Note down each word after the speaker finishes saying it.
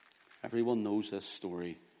Everyone knows this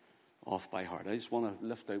story off by heart. I just want to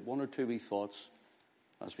lift out one or two wee thoughts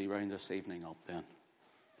as we round this evening up then.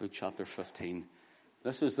 Luke chapter 15.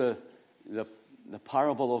 This is the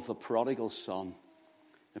parable of the prodigal son.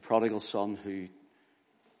 The prodigal son who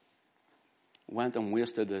went and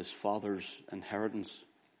wasted his father's inheritance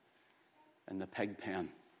in the pig pen.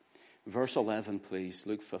 Verse 11, please.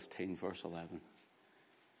 Luke 15, verse 11.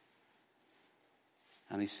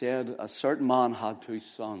 And he said, a certain man had 2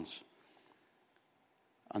 sons.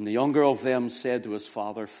 And the younger of them said to his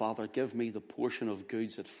father, Father, give me the portion of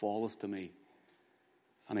goods that falleth to me.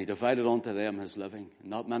 And he divided unto them his living. And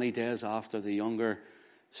not many days after, the younger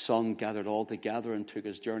son gathered all together and took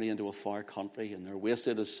his journey into a far country, and there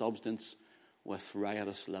wasted his substance with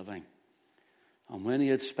riotous living. And when he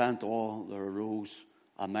had spent all, there arose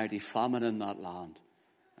a mighty famine in that land,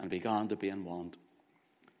 and began to be in want.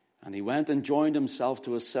 And he went and joined himself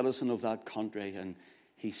to a citizen of that country, and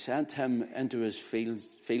he sent him into his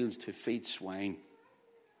fields to feed swine.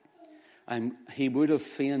 And he would have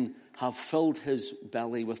fain have filled his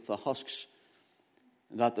belly with the husks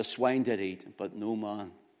that the swine did eat, but no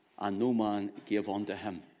man gave unto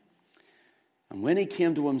him. And when he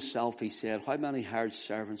came to himself, he said, how many hired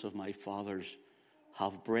servants of my father's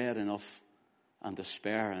have bread enough and to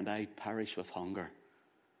spare, and I perish with hunger?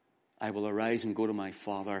 I will arise and go to my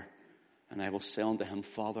father, and I will say unto him,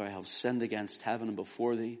 Father, I have sinned against heaven and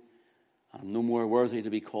before thee. I am no more worthy to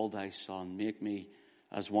be called thy son. Make me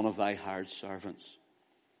as one of thy hired servants.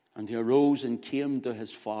 And he arose and came to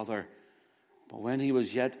his father. But when he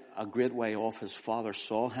was yet a great way off, his father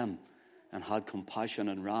saw him and had compassion,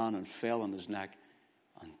 and ran and fell on his neck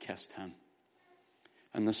and kissed him.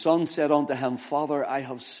 And the son said unto him, Father, I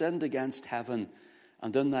have sinned against heaven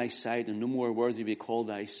and in thy sight, and no more worthy to be called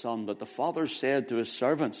thy son. But the father said to his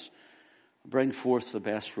servants, bring forth the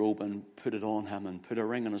best robe and put it on him, and put a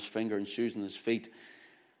ring on his finger and shoes on his feet.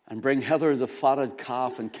 And bring hither the fatted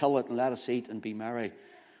calf, and kill it, and let us eat and be merry.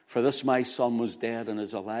 For this my son was dead and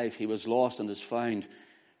is alive. He was lost and is found.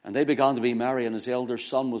 And they began to be merry, and his elder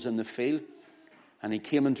son was in the field. And he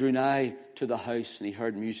came and drew nigh to the house, and he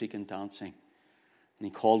heard music and dancing. And he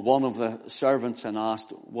called one of the servants and asked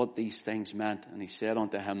what these things meant. And he said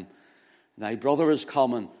unto him, thy brother is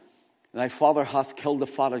come, and thy father hath killed the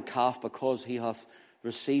fatted calf, because he hath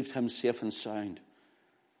received him safe and sound.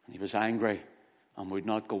 And he was angry and would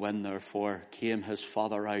not go in. Therefore came his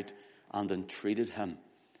father out and entreated him.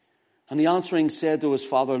 And he answering said to his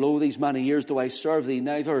father, lo, these many years do I serve thee,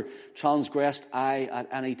 neither transgressed I at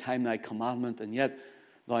any time thy commandment, and yet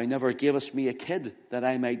thou never gavest me a kid, that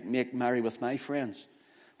I might make merry with my friends.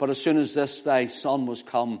 But as soon as this thy son was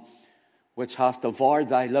come, which hath devoured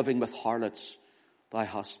thy living with harlots, thou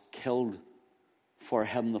hast killed for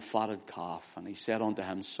him the fatted calf. And he said unto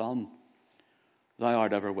him, Son, thou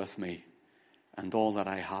art ever with me, and all that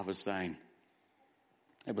I have is thine.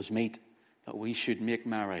 It was meet that we should make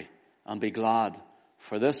merry and be glad,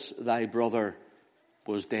 for this thy brother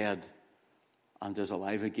was dead and is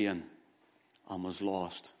alive again, and was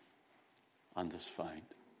lost and is found.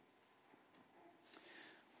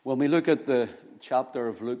 When we look at the chapter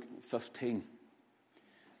of Luke 15,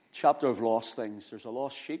 chapter of lost things, there's a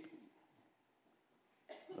lost sheep,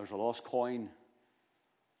 there's a lost coin,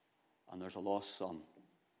 and there's a lost son.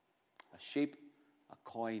 A sheep, a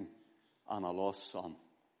coin, and a lost son.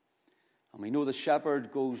 And we know the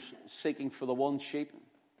shepherd goes seeking for the one sheep.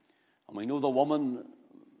 And we know the woman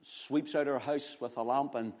sweeps out her house with a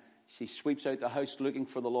lamp, and she sweeps out the house looking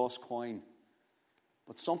for the lost coin.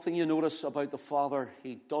 But something you notice about the Father,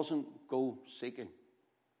 he doesn't go seeking.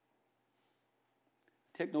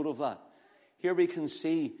 Take note of that. Here we can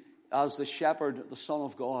see as the shepherd, the Son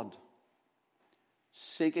of God,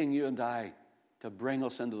 seeking you and I to bring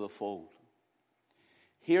us into the fold.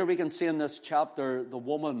 Here we can see in this chapter the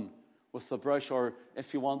woman with the brush, or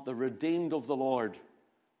if you want, the redeemed of the Lord,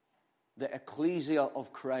 the ecclesia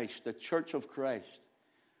of Christ, the church of Christ,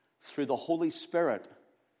 through the Holy Spirit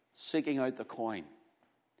seeking out the coin.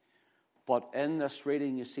 But in this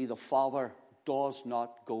reading you see the Father does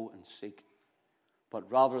not go and seek,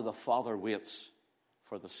 but rather the Father waits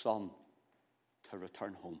for the Son to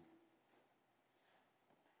return home.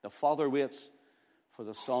 The Father waits for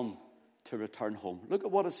the Son to return home. Look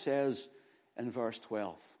at what it says in verse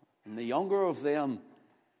 12. And the younger of them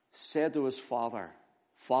said to his father,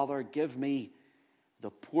 Father, give me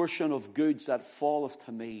the portion of goods that falleth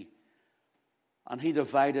to me. And he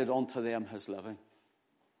divided unto them his living.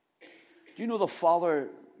 Do you know the Father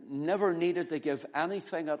never needed to give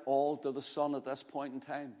anything at all to the Son at this point in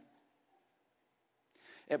time?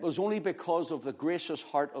 It was only because of the gracious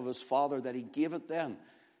heart of his Father that he gave it then.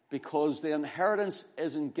 because the inheritance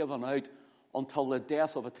isn't given out until the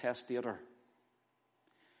death of a testator.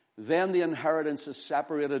 Then the inheritance is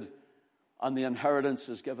separated and the inheritance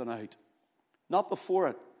is given out. Not before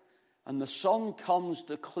it. And the Son comes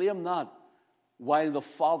to claim that while the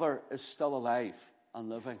Father is still alive and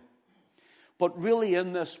living. But really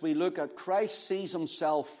in this we look at Christ sees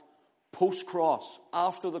himself post-cross,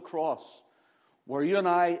 after the cross, where you and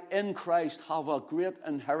I in Christ have a great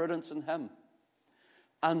inheritance in him.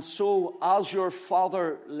 And so as your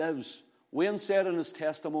Father lives, Wayne said in his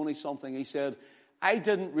testimony something, he said, I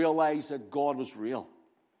didn't realize that God was real,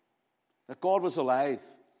 that God was alive.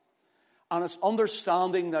 And it's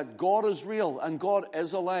understanding that God is real and God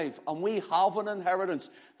is alive. And we have an inheritance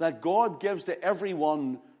that God gives to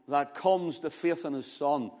everyone that comes to faith in his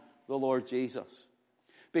Son, the Lord Jesus.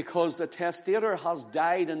 Because the testator has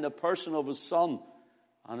died in the person of his Son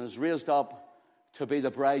and is raised up to be the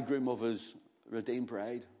bridegroom of his redeemed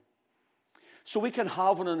bride. So we can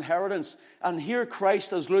have an inheritance. And here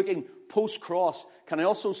Christ is looking post-cross. Can I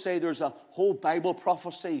also say there's a whole Bible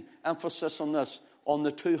prophecy emphasis on this, on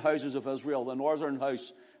the two houses of Israel, the northern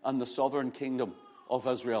house and the southern kingdom of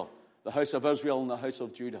Israel, the house of Israel and the house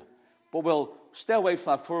of Judah. But we'll stay away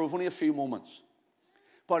from that for only a few moments.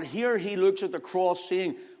 But here he looks at the cross,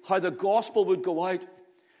 seeing how the gospel would go out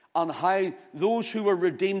and how those who were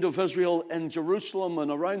redeemed of Israel in Jerusalem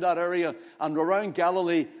and around that area and around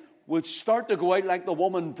Galilee would start to go out like the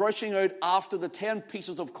woman brushing out after the 10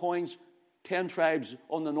 pieces of coins, 10 tribes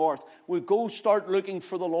on the north, would go start looking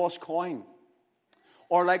for the lost coin.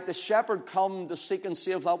 Or like the shepherd come to seek and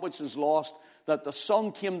save that which is lost, that the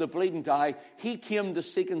son came to bleed and die, he came to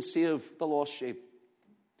seek and save the lost sheep.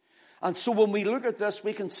 And so when we look at this,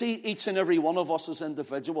 we can see each and every one of us as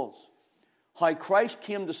individuals. How Christ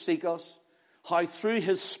came to seek us, how through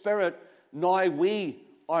his Spirit now we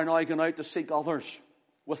are now going out to seek others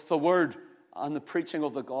with the word and the preaching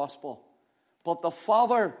of the gospel. But the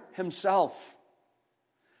Father himself,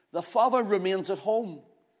 the Father remains at home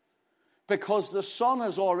because the Son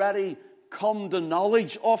has already come to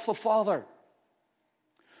knowledge of the Father.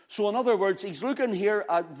 So in other words, he's looking here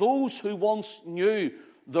at those who once knew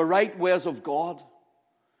the right ways of God,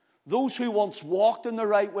 those who once walked in the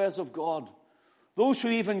right ways of God, those who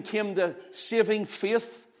even came to saving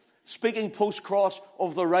faith, speaking post-cross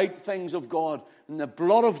of the right things of God, and the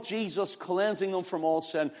blood of Jesus cleansing them from all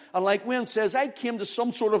sin. And like Wayne says, I came to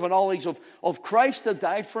some sort of a knowledge of Christ that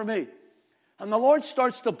died for me. And the Lord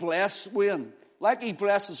starts to bless Wayne, like he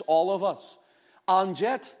blesses all of us. And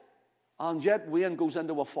yet Wayne goes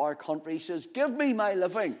into a far country. He says, give me my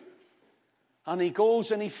living. And he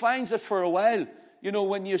goes and he finds it for a while. You know,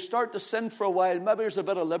 when you start to sin for a while, maybe there's a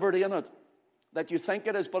bit of liberty in it that you think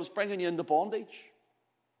it is, but it's bringing you into bondage.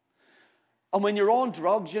 And when you're on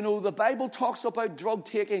drugs, you know, the Bible talks about drug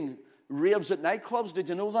taking, raves at nightclubs. Did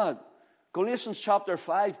you know that? Galatians chapter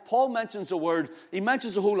 5, Paul mentions the word. He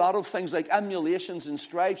mentions a whole lot of things like emulations and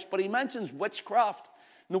strifes, but he mentions witchcraft.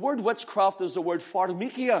 And the word witchcraft is the word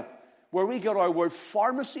pharmakia, where we get our word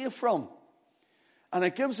pharmacy from. And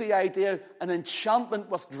it gives the idea an enchantment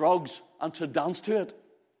with drugs and to dance to it.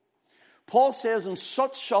 Paul says, and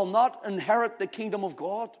such shall not inherit the kingdom of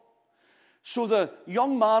God. So the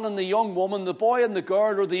young man and the young woman, the boy and the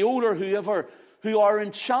girl, or the old or whoever, who are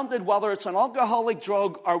enchanted, whether it's an alcoholic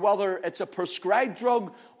drug or whether it's a prescribed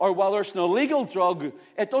drug or whether it's an illegal drug,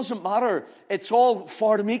 it doesn't matter. It's all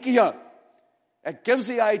pharmakia. It gives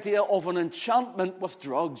the idea of an enchantment with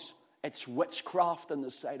drugs. It's witchcraft in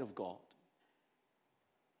the sight of God.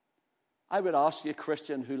 I would ask you,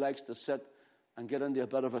 Christian, who likes to sit and get into a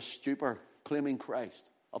bit of a stupor, claiming Christ.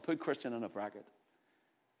 I'll put Christian in a bracket.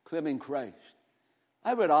 Claiming Christ.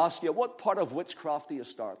 I would ask you, what part of witchcraft do you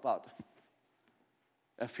start at?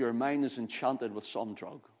 If your mind is enchanted with some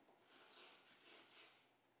drug.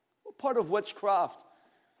 What part of witchcraft?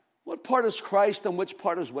 What part is Christ and which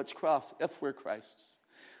part is witchcraft, if we're Christ's?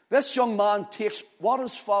 This young man takes what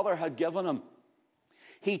his father had given him.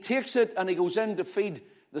 He takes it and he goes in to feed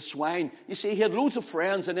the swine. You see, he had loads of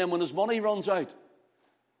friends, and then when his money runs out,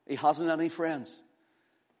 he hasn't any friends.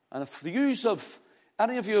 And if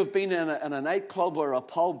any of you have been in a nightclub or a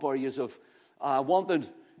pub where you have wanted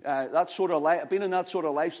that sort of life, been in that sort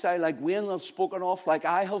of lifestyle, like Wayne has spoken of, like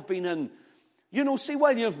I have been in, you know, see,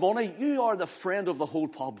 while you have money, you are the friend of the whole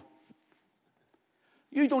pub.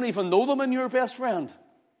 You don't even know them and you're your best friend.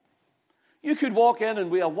 You could walk in and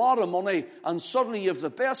we have a lot of money and suddenly you have the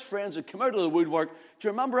best friends that come out of the woodwork. Do you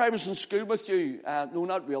remember I was in school with you? No,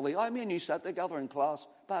 not really. I mean, you sat together in class.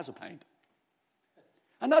 Buy us a pint.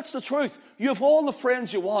 And that's the truth. You have all the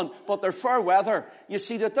friends you want, but they're fair weather. You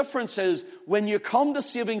see, the difference is when you come to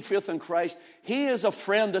saving faith in Christ, He is a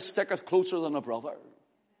friend that sticketh closer than a brother.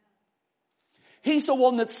 He's the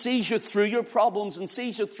one that sees you through your problems and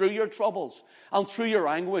sees you through your troubles and through your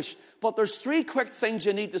anguish. But there's 3 quick things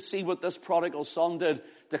you need to see what this prodigal son did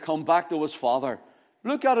to come back to his father.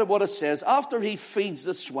 Look at it, what it says. After he feeds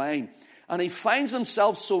the swine and he finds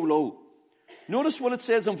himself so low. Notice what it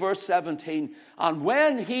says in verse 17. And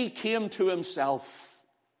when he came to himself.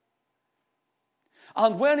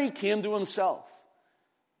 And when he came to himself.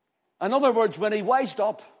 In other words, when he wised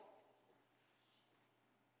up.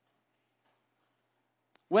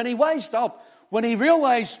 When he wised up, when he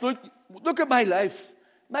realized, look at my life.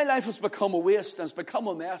 My life has become a waste and it's become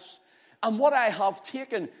a mess. And what I have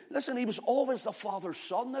taken, listen, he was always the father's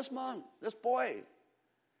son, this man, this boy.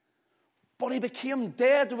 But he became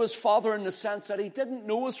dead to his father in the sense that he didn't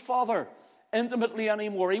know his father intimately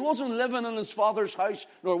anymore. He wasn't living in his father's house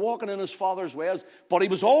nor walking in his father's ways, but he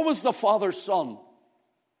was always the father's son.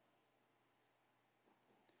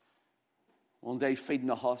 One day feeding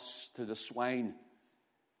the husk to the swine,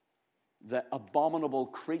 the abominable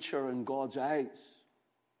creature in God's eyes.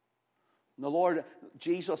 And the Lord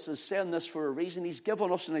Jesus is saying this for a reason. He's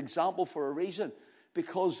given us an example for a reason.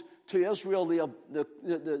 Because to Israel,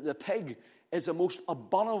 the pig is the most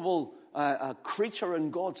abominable creature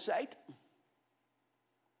in God's sight.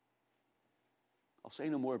 I'll say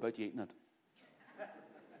no more about you eating it.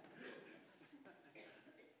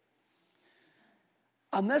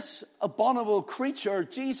 And this abominable creature,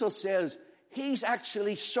 Jesus says, he's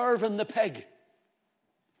actually serving the pig.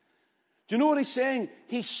 Do you know what he's saying?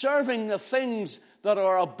 He's serving the things that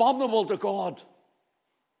are abominable to God.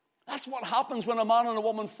 That's what happens when a man and a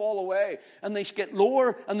woman fall away. And they get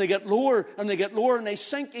lower, and they get lower, and they get lower, and they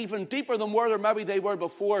sink even deeper than where maybe they were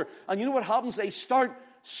before. And you know what happens? They start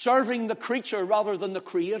serving the creature rather than the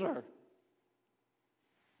Creator.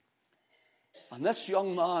 And this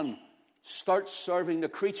young man starts serving the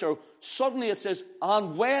creature. Suddenly it says,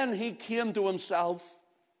 and when he came to himself.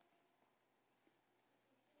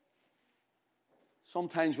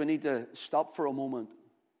 Sometimes we need to stop for a moment.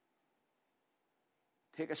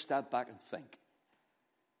 Take a step back and think.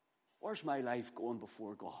 Where's my life going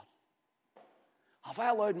before God? Have I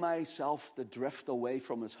allowed myself to drift away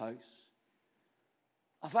from His house?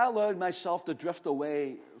 Have I allowed myself to drift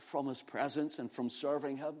away from His presence and from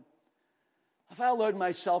serving Him? Have I allowed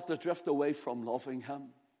myself to drift away from loving Him?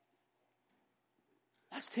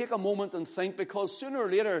 Let's take a moment and think, because sooner or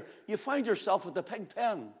later you find yourself at the pig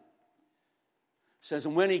pen. It says,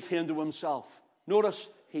 and when he came to himself. Notice,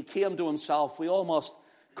 he came to himself. We all must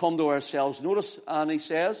come to ourselves. Notice, and he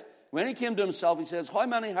says, when he came to himself, he says, how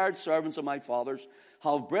many hired servants of my father's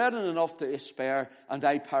have bread and enough to spare, and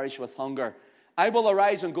I perish with hunger? I will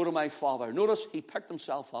arise and go to my father. Notice, he picked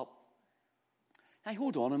himself up. Now,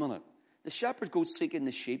 hold on a minute. The shepherd goes seeking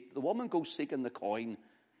the sheep. The woman goes seeking the coin.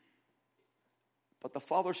 But the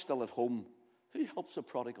father's still at home. Who helps the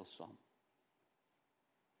prodigal son?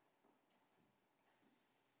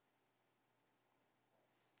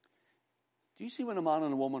 Do you see when a man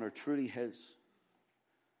and a woman are truly his?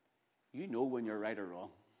 You know when you're right or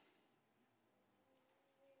wrong.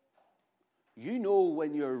 You know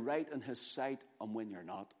when you're right in his sight and when you're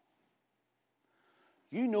not.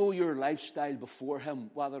 You know your lifestyle before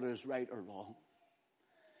him, whether it is right or wrong.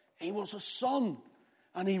 He was a son,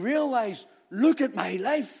 and he realized, look at my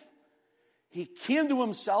life. He came to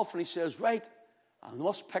himself and he says, right, I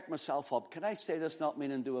must pick myself up. Can I say this not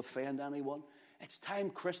meaning to offend anyone? It's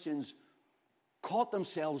time Christians caught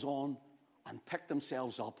themselves on and picked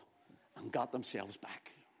themselves up and got themselves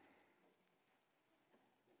back.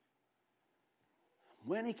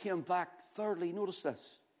 When he came back, thirdly, notice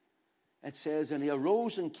this. It says, and he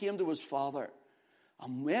arose and came to his father.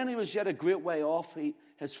 And when he was yet a great way off,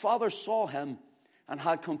 his father saw him and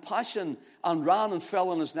had compassion and ran and fell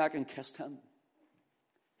on his neck and kissed him.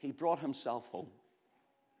 He brought himself home.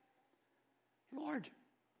 Lord,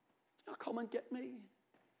 you'll come and get me.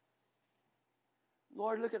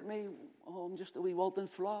 Lord, look at me. Oh, I'm just a wee wilting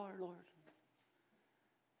flower, Lord.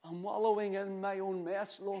 I'm wallowing in my own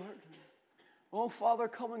mess, Lord. Oh, Father,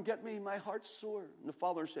 come and get me. My heart's sore. And the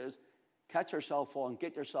father says, catch yourself on,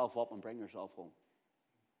 get yourself up, and bring yourself home.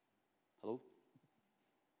 Hello?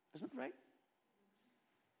 Isn't it right?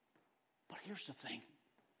 But here's the thing.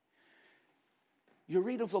 You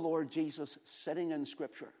read of the Lord Jesus sitting in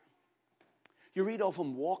Scripture. You read of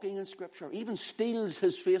him walking in Scripture. Even steals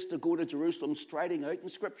his face to go to Jerusalem, striding out in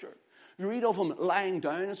Scripture. You read of him lying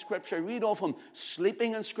down in Scripture. You read of him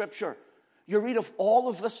sleeping in Scripture. You read of all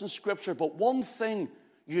of this in Scripture. But one thing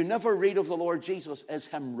you never read of the Lord Jesus is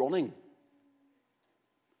him running.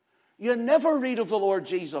 You never read of the Lord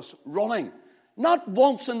Jesus running. Not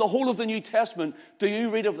once in the whole of the New Testament do you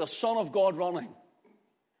read of the Son of God running.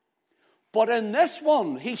 But in this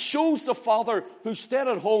one, he shows the Father who stayed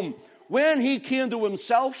at home when he came to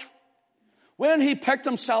himself, when he picked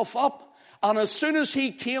himself up, and as soon as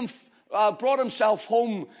he brought himself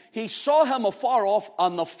home, he saw him afar off,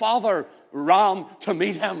 and the Father ran to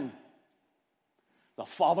meet him. The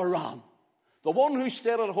Father ran. The one who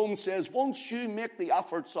stayed at home says, once you make the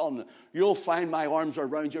effort, son, you'll find my arms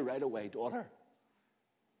around you right away, daughter.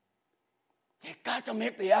 You got to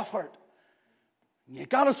make the effort. You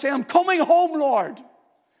got to say, I'm coming home, Lord.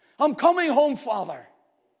 I'm coming home, Father.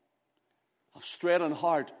 I've strayed in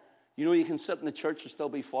heart. You know, you can sit in the church and still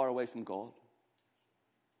be far away from God.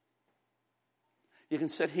 You can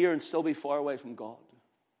sit here and still be far away from God.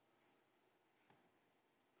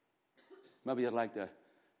 Maybe you'd like to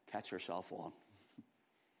catch yourself on.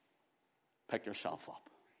 Pick yourself up.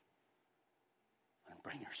 And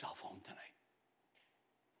bring yourself home tonight.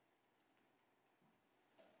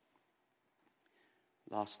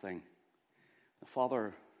 Last thing. The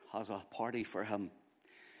Father has a party for him.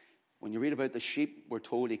 When you read about the sheep, we're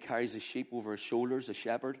told he carries the sheep over his shoulders, the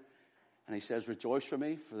shepherd. And he says, rejoice for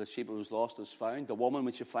me, for the sheep that was lost is found. The woman,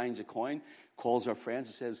 when she finds a coin, calls her friends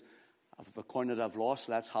and says, of the coin that I've lost,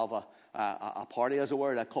 let's have a party, as it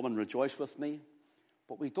were, that come and rejoice with me.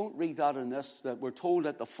 But we don't read that in this, that we're told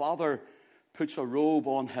that the Father puts a robe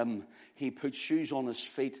on him. He puts shoes on his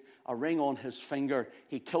feet, a ring on his finger.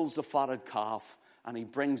 He kills the fatted calf, and he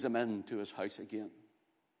brings him into his house again,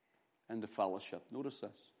 into fellowship. Notice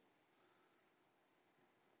this.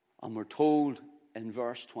 And we're told in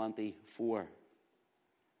verse 24,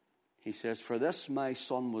 he says, for this my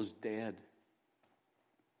son was dead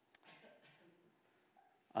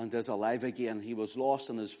and is alive again. He was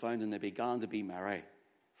lost and is found, and they began to be merry.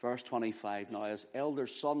 Verse 25, now his elder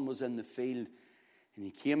son was in the field, and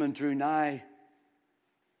he came and drew nigh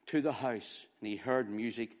to the house, and he heard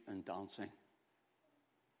music and dancing.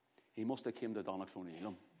 He must have came to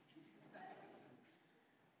Donaghcloney.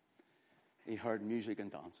 He heard music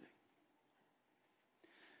and dancing.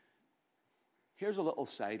 Here's a little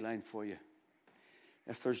sideline for you.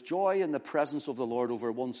 If there's joy in the presence of the Lord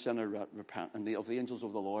over one sinner and of the angels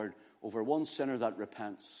of the Lord over one sinner that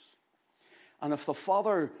repents, and if the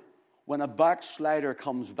Father, when a backslider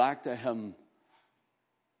comes back to him,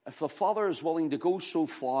 if the Father is willing to go so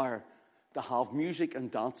far to have music and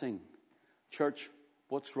dancing, church,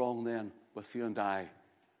 what's wrong then with you and I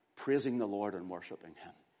praising the Lord and worshiping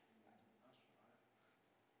him?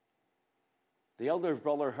 The elder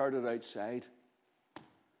brother heard it outside,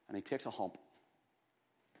 and he takes a hump.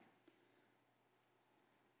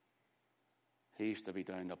 He used to be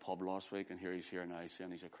down the pub last week, and here he's here now saying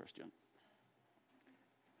he's a Christian.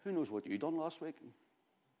 Who knows what you done last week?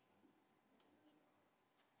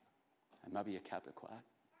 And maybe you kept it quiet.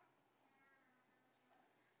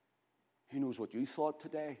 Who knows what you thought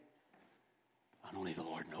today? And only the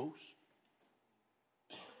Lord knows.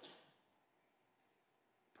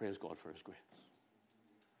 Praise God for his grace.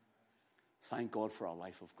 Thank God for a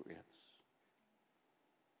life of grace.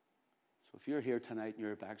 So if you're here tonight and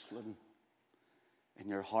you're backslidden in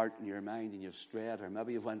your heart and your mind and you've strayed, or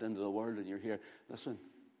maybe you've went into the world and you're here, listen,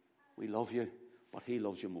 we love you, but he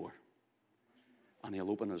loves you more. And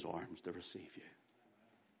he'll open his arms to receive you.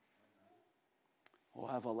 Oh,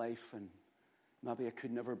 I have a life and maybe I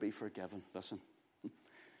could never be forgiven. Listen,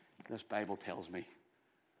 this Bible tells me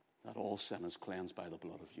that all sin is cleansed by the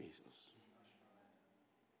blood of Jesus.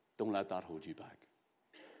 Don't let that hold you back.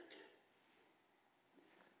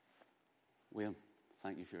 Wayne,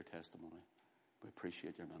 thank you for your testimony. We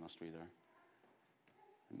appreciate your ministry there.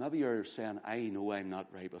 And maybe you're saying, I know I'm not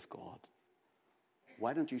right with God.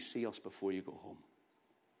 Why don't you see us before you go home?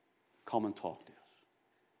 Come and talk to us.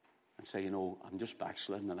 And say, I'm just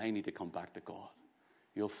backsliding and I need to come back to God.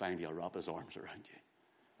 You'll find he'll wrap his arms around you.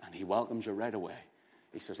 And he welcomes you right away.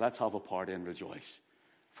 He says, let's have a party and rejoice.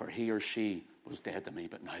 For he or she was dead to me,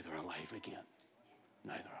 but now they're alive again.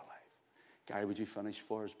 Now they're alive. Gary, would you finish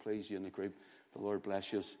for us, please? You in the group. The Lord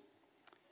bless you.